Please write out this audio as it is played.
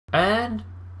And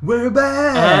we're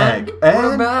back.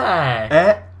 we're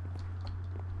back.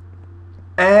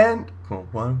 And oh,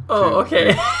 one, Oh, two,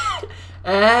 okay. three.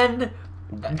 and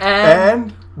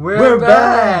we're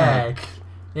back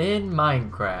in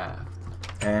Minecraft.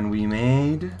 And we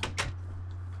made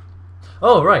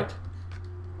Oh, right.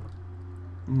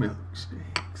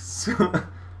 milkshakes.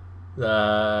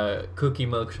 Cookie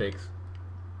milkshakes.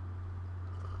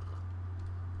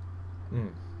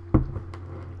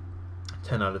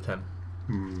 10 out of 10.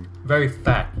 Very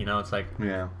fat, you know, it's like...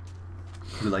 Yeah.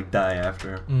 We like die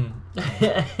after.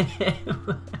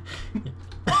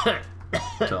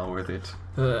 It's all worth it.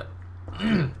 Uh,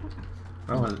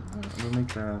 Oh, we'll make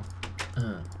the...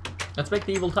 Let's make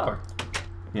the evil tower.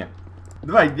 Yeah.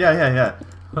 Right, yeah.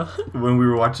 Huh? When we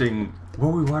were watching...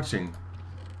 What were we watching?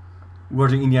 We were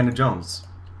watching Indiana Jones.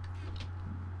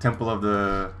 Temple of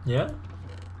the Yeah?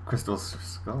 Crystal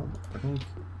Skull, I think.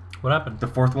 What happened? The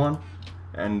fourth one.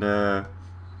 And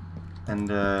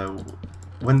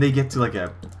when they get to like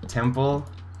a temple,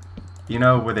 you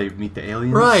know, where they meet the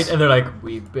aliens. Right, and they're like,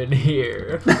 we've been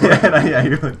here.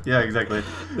 yeah, exactly.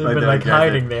 They've been like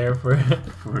hiding there for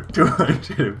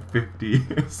 250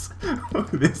 years.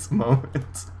 This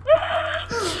moment.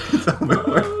 It's all been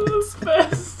worth it.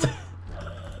 Best.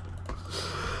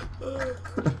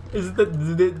 Is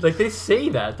that like they say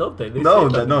that, don't they? They No,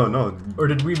 say that. no. Or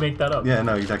did we make that up? Yeah,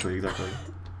 no, exactly.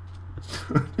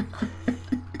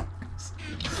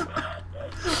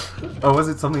 Or was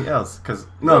it something else? Because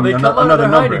they come out of another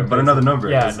their number, hiding but another number.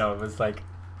 Yeah, no, it was like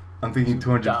I'm thinking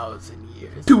 2,000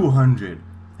 years.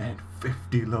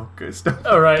 250 locusts.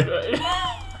 Oh, right.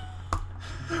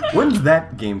 When's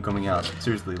that game coming out?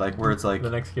 Seriously, like where it's like The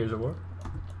next Gears of War?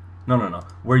 no,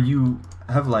 where you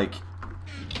have like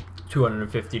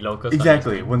 250 locusts.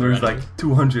 exactly on when there's enemies. like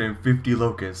 250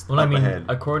 locusts Well, up I mean, ahead.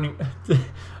 according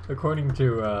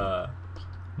to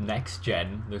next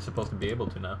gen, they're supposed to be able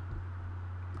to now.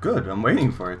 Good, I'm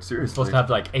waiting for it. Seriously, Supposed to have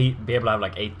like be able to have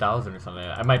like 8,000 or something.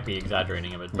 I might be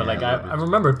exaggerating a bit, but Yeah, like a little I bit.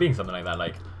 remember it being something like that.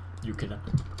 Like you can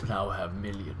now have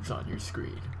millions on your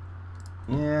screen.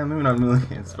 Yeah, maybe not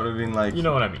millions, but I mean like You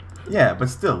know what I mean? yeah, but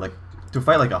still like to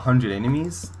fight like 100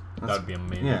 enemies. That would be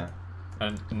amazing. Yeah,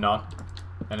 And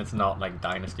it's not like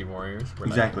Dynasty Warriors. Where,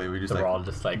 exactly. Like, We just they're like all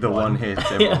just like the one hit,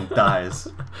 everyone dies.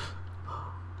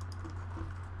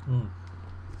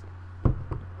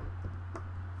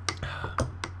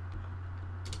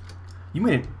 You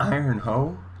made an iron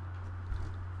hoe?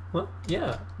 What?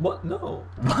 Yeah. What? No.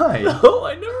 Why? No,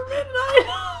 I never made an iron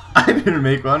hoe. I didn't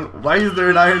make one. Why is there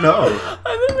an iron hoe?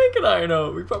 I didn't make an iron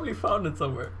hoe. We probably found it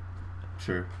somewhere.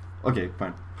 Sure. Okay,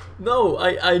 fine. No,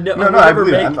 I I never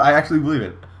believe make. it. I actually believe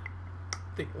it.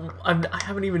 I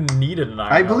haven't even needed an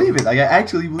iron. I believe it. I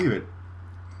actually believe it.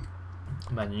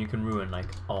 Man, you can ruin like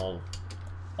all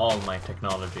my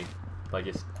technology by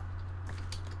just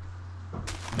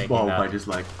making Well, that. by just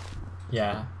like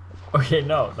Yeah. Okay,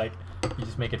 no, like you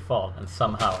just make it fall and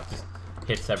somehow it just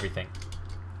hits everything.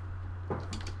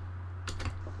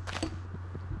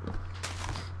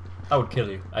 I would kill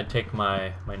you. I'd take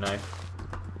my knife,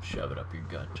 shove it up your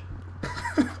gut.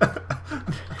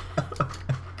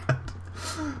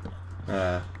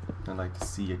 I'd like to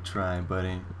see you try,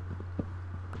 buddy.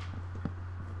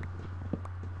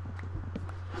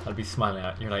 I'd be smiling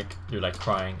at you. You're like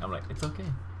crying. I'm like, it's okay.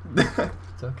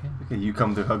 It's okay. Okay, you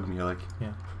come to hug me. You're like,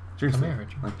 Yeah. seriously. Come here,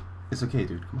 Richard. Like, it's okay,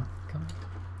 dude. Come on. Come here.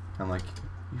 I'm like,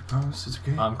 you promise it's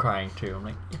okay? I'm crying too. I'm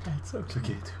like, yeah, it's okay. It's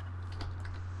okay, dude.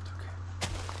 It's okay.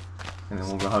 And then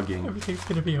when we're hugging, Everything's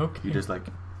gonna be okay. you just like,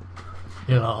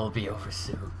 It'll all be over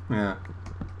soon. yeah.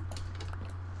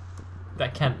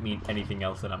 That can't mean anything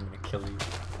else than I'm gonna kill you.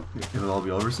 It'll all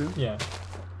be over soon? Yeah.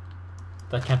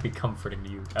 That can't be comforting to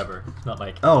you ever. It's not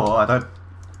like, Oh, I thought,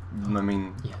 I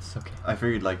mean, yes, okay. I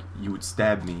figured like you would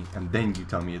stab me and then you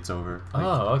tell me it's over. Like,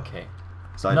 Oh, okay.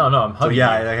 so No, I'm hugging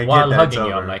yeah, you. I get While that it's hugging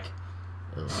you, over. I'm like,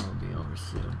 it'll all be over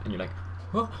soon. And you're like,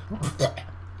 what?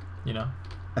 You know?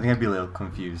 I think I'd be a little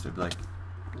confused. I'd be like,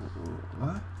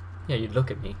 what? Yeah, you'd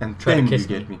look at me. And try then to kiss you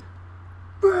get me.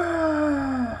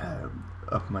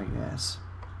 Up my ass.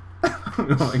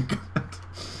 Oh my god.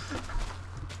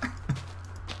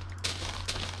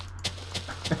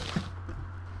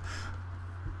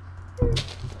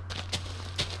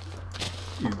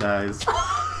 He dies.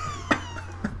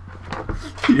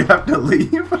 You have to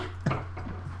leave.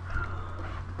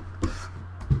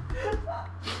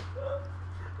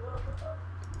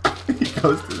 He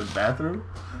goes to the bathroom.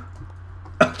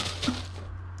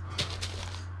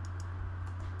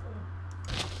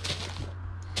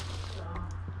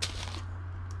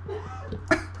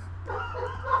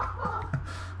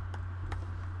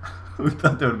 Who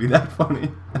thought that would be that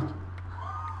funny?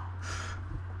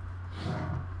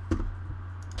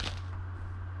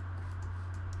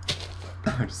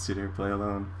 I just sit here and play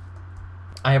alone.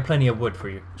 I have plenty of wood for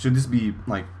you. Should this be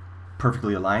like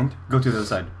perfectly aligned? Go to the other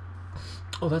side.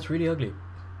 Oh, that's really ugly.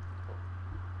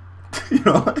 You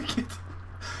don't like it?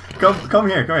 Come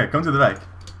here, come to the back.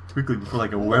 Quickly before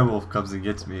like a werewolf comes and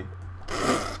gets me.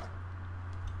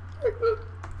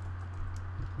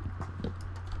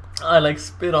 I like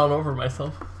spit all over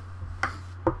myself.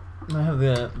 I have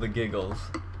the giggles.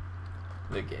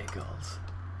 The giggles.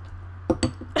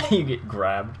 You get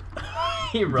grabbed.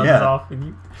 He runs off with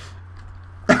you.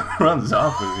 Runs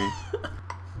off with me.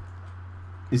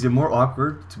 Is it more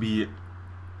awkward to be,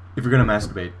 if you're gonna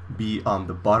masturbate, be on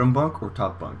the bottom bunk or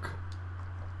top bunk?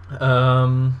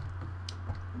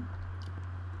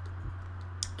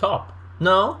 Top.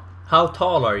 No. How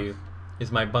tall are you?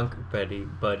 Is my bunk bed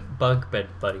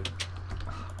buddy.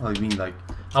 Oh, you mean like?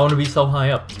 I want to be so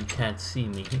high up you can't see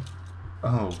me.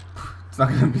 Oh, it's not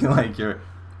gonna be like you're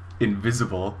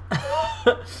invisible.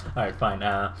 Alright, fine.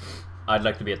 I'd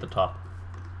like to be at the top.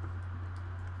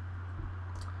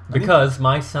 Because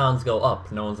my sounds go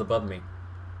up, no one's above me.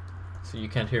 So you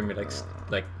can't hear me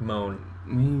like moan.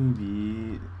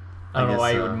 Maybe. I don't know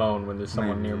why you would moan when there's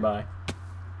someone maybe. nearby.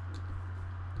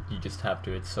 You just have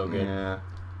to, it's so good. Yeah.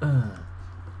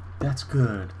 That's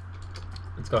good.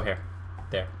 Let's go here.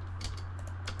 There.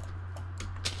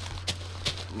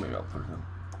 Maybe I'll put him.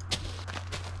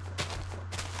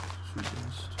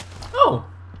 Oh!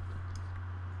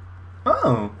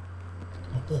 Oh!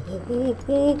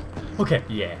 Okay,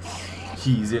 yes.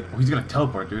 He's gonna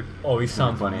teleport, dude. Oh, he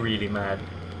sounds funny. really mad.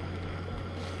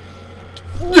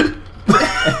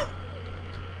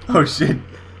 Oh shit.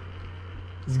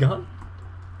 He's gone?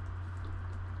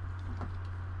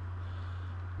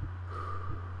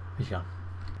 He's gone.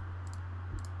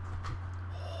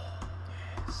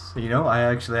 You know, I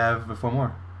actually have 4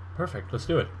 more. Perfect, let's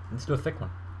do it. Let's do a thick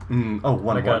one. Oh,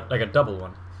 one like more. like a double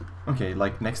one. Okay,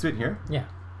 like next to it here? Yeah.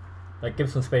 Like give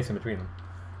some space in between them.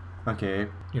 Okay.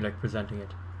 You're like presenting it.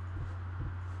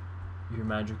 Your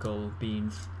magical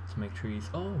beans to make trees.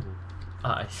 Oh.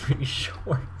 It's really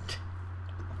short.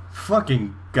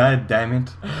 Fucking god damn it.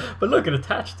 But look, it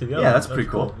attached to the other. Yeah, that's pretty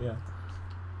cool. Yeah.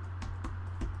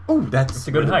 Oh, that's It's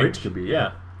a good where the height. bridge could be,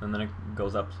 yeah. And then it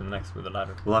goes up to the next with a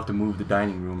ladder. We'll have to move the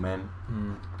dining room, man.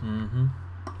 Mm-hmm.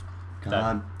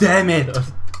 God damn it!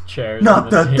 Those chairs. Not on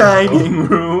the table. dining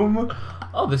room!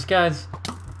 Oh, this guy's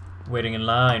waiting in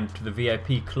line to the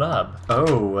VIP club.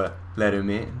 Oh, let him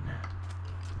in.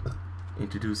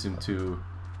 Introduce him to...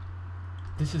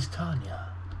 This is Tanya.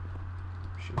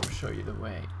 She will show you the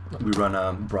way. We run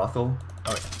a brothel.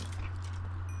 Oh,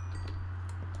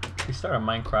 yeah. We start a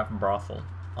Minecraft brothel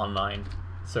online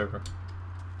server.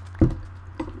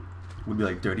 Would be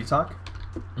like dirty talk.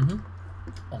 Mm-hmm.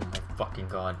 Oh my fucking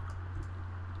god.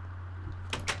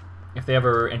 If they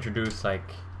ever introduce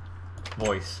like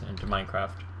voice into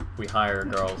Minecraft, we hire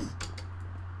girls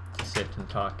to sit and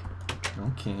talk.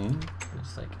 Okay.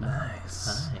 It's like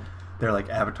Nice. Hi. They're like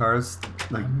avatars.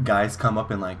 Like guys come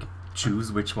up and like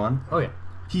choose which one. Oh yeah.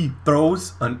 He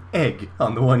throws an egg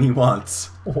on the one he wants.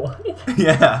 What?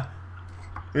 Yeah.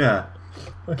 Yeah.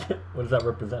 Okay. What does that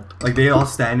represent? Like they all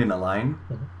stand in a line.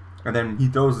 Mhm. And then he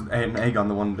throws an egg on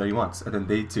the one that he wants. And then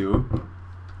they two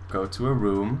go to a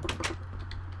room,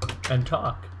 And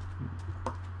talk.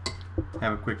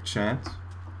 have a quick chat.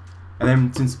 And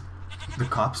then since the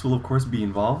cops will of course be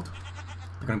involved,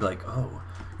 they're gonna be like, oh,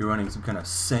 you're running some kind of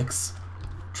sex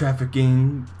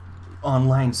trafficking,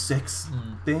 online sex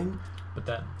thing? But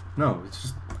that, No, it's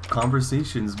just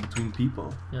conversations between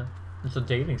people. yeah. It's a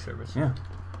dating service. Yeah.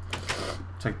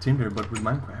 It's like Tinder but with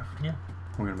Minecraft. Yeah.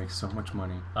 We're gonna make so much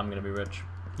money. I'm gonna be rich.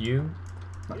 You?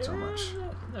 Not so much.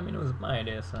 I mean, it was my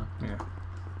idea, so Yeah.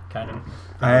 kind of.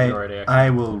 Majority, actually. I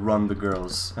will run the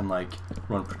girls and like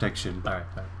run protection. Alright,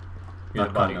 fine. You're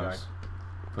Not the bodyguard. condoms.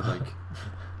 But like,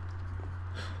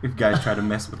 if guys try to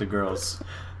mess with the girls,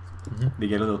 they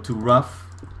get a little too rough.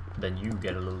 Then you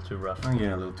get a little too rough. I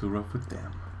get a little too rough with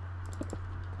them.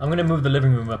 I'm gonna move the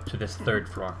living room up to this 3rd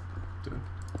floor. Dude.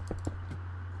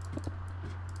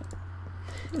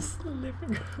 This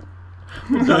living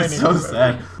room. That's so room.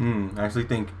 sad. I actually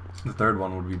think the 3rd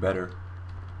one would be better.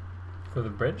 For the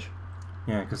bridge?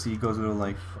 Yeah, because he goes a little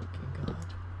like... Fucking god.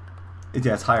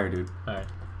 Yeah, it's higher, dude. Alright.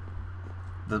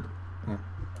 Yeah.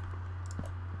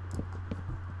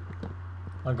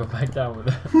 I'll go back down with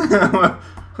it.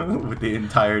 With the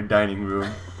entire dining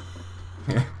room.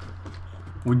 Yeah.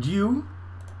 Would you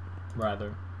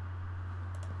Rather.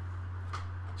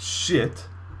 shit,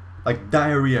 like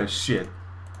diarrhea shit,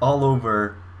 all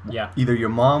over Yeah. either your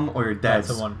mom or your dad's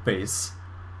That's the one. face?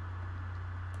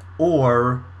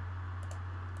 Or,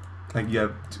 like you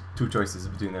have two choices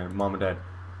between their mom and dad.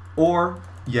 or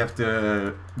you have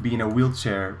to be in a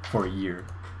wheelchair for a year.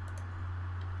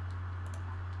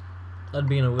 I'd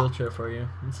be in a wheelchair for you.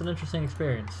 It's an interesting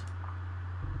experience.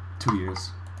 2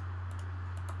 years.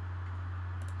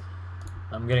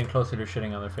 I'm getting closer to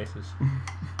shitting on their faces.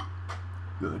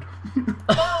 Good.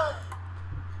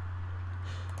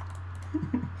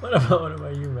 What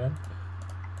about you, man?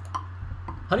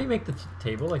 How do you make the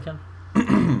table? I can't.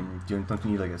 Don't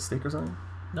you need like a stick or something?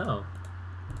 No.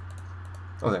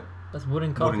 Oh, there. That's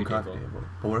wooden coffee Wooden coffee table. table.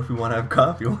 But what if we want to have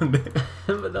coffee one day?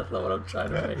 But that's not what I'm trying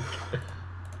to make. Do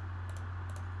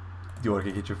you want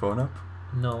to get your phone up?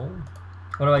 No.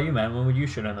 What about you, man? When would you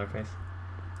shit on their face?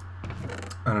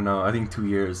 I don't know. I think 2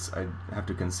 years I'd have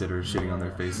to consider shitting on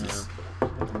their faces. Yeah.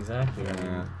 Exactly. I mean,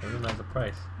 Yeah. everyone has a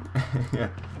price. Yeah.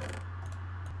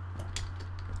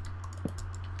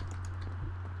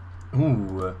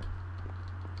 Ooh.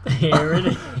 Here it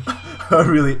is. A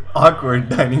really awkward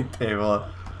dining table.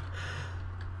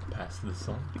 Pass the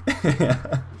song.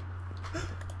 Yeah.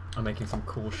 I'm making some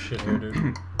cool shit here,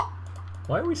 dude.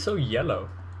 Why are we so yellow?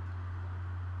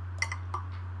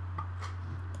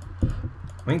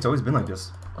 I think it's always been like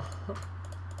this.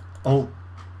 Oh,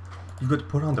 you got to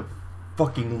put on the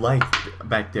fucking light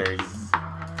back there, you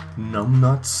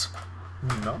numbnuts.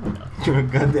 No, no. You're a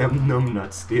goddamn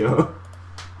numbnuts, Theo.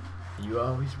 You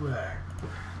always were.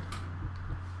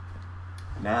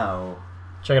 Now.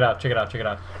 Check it out, check it out, check it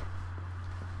out.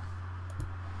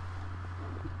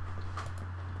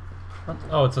 What?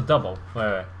 Oh, it's a double.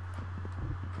 Wait.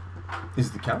 Is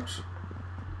it the couch?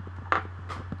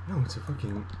 No, it's a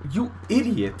fucking... You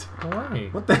idiot! Don't worry.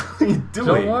 What the hell are you doing?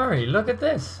 Don't worry. Look at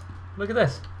this. Look at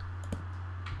this.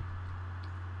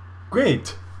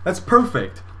 Great! That's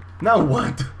perfect! Now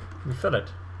what? We fill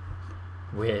it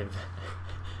with...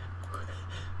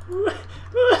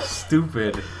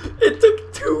 Stupid. It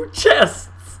took 2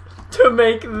 chests to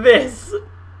make this.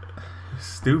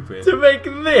 Stupid. To make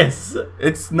this.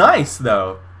 It's nice,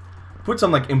 though. Put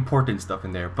some, like, important stuff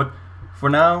in there. But for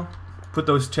now, put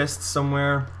those chests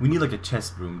somewhere. We need, like, a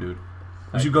chest room, dude.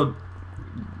 We should go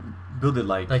build it,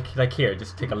 like here.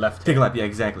 Just take a left. Take a left. Yeah,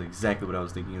 exactly what I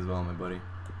was thinking as well, my buddy.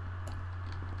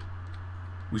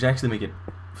 We should actually make it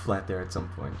flat there at some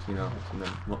point, you know, and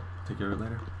then we'll take care of it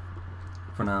later.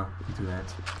 For now, we do that.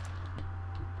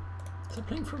 Is it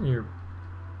playing from your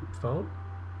phone?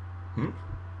 Hmm?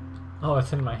 Oh,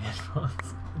 it's in my headphones.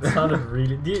 It sounded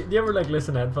really... Do you ever like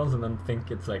listen to headphones and then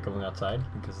think it's like going outside?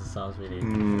 Because it sounds really...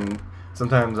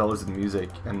 Sometimes I'll listen to music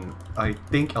and I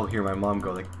think I'll hear my mom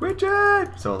go like,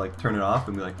 Richard! So I'll like turn it off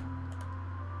and be like...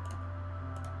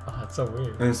 Oh, that's so weird.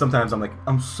 And then sometimes I'm like,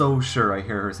 I'm so sure I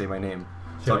hear her say my name.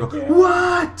 So I'll go, yeah.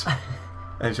 What?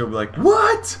 And she'll be like,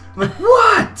 What? I'm like,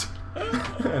 what?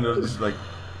 And it'll just like,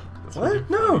 That's what? really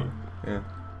No. funny. Yeah.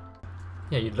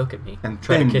 Yeah, you'd look at me. And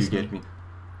try then to kiss you get me.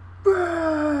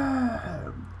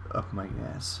 Up my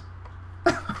ass.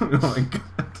 Oh my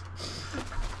god.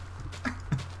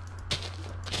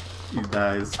 He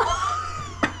dies.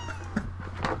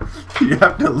 You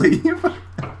have to leave.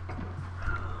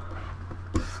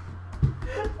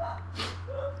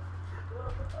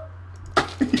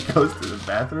 He goes to the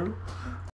bathroom.